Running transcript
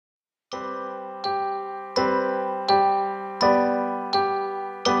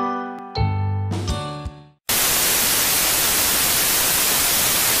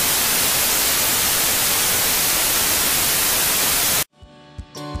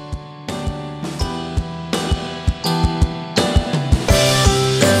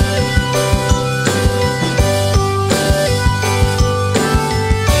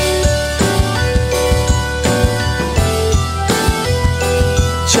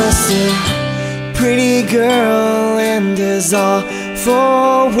pretty girl in this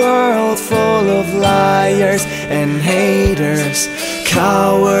awful world full of liars and haters,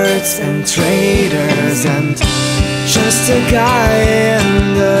 cowards and traitors, and just a guy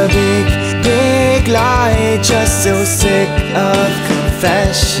in the big lie, just so sick of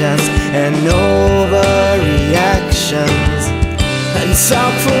confessions and overreactions, and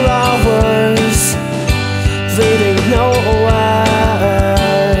talk for hours leading nowhere.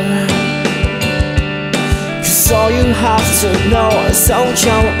 Cause all you have to know is don't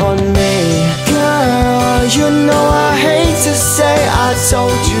count on me. Girl, you know I hate to say I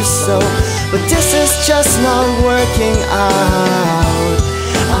told you so, but this is just not working out.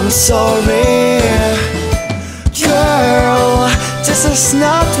 I'm sorry. Girl, this is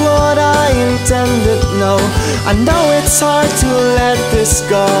not what I intended, no. I know it's hard to let this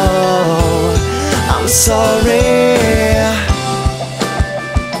go. I'm sorry.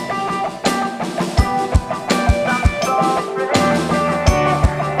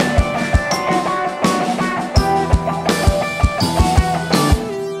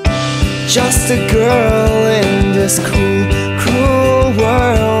 Just a girl in this cruel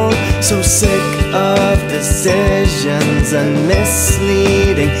world, so sick of decisions and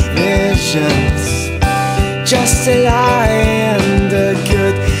misleading visions. Just a lie and a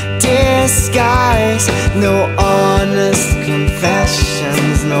good disguise, no honest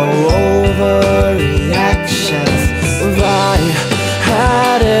confessions, no overreactions. I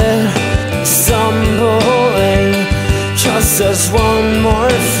had it stumbling, just as one more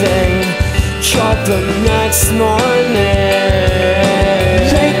thing caught the next morning.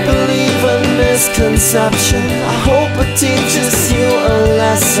 Make believe a misconception, I hope it teaches you a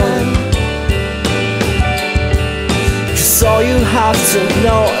lesson. Cause all you have to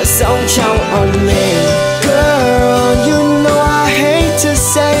know is don't count on me. Girl, you know I hate to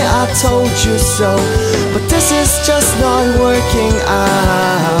say I told you so, but this is just not working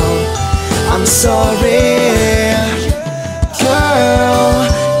out. I'm sorry. Girl,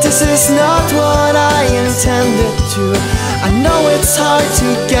 this is not what I intended to. I know it's hard to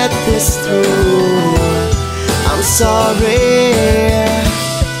get this through. I'm sorry.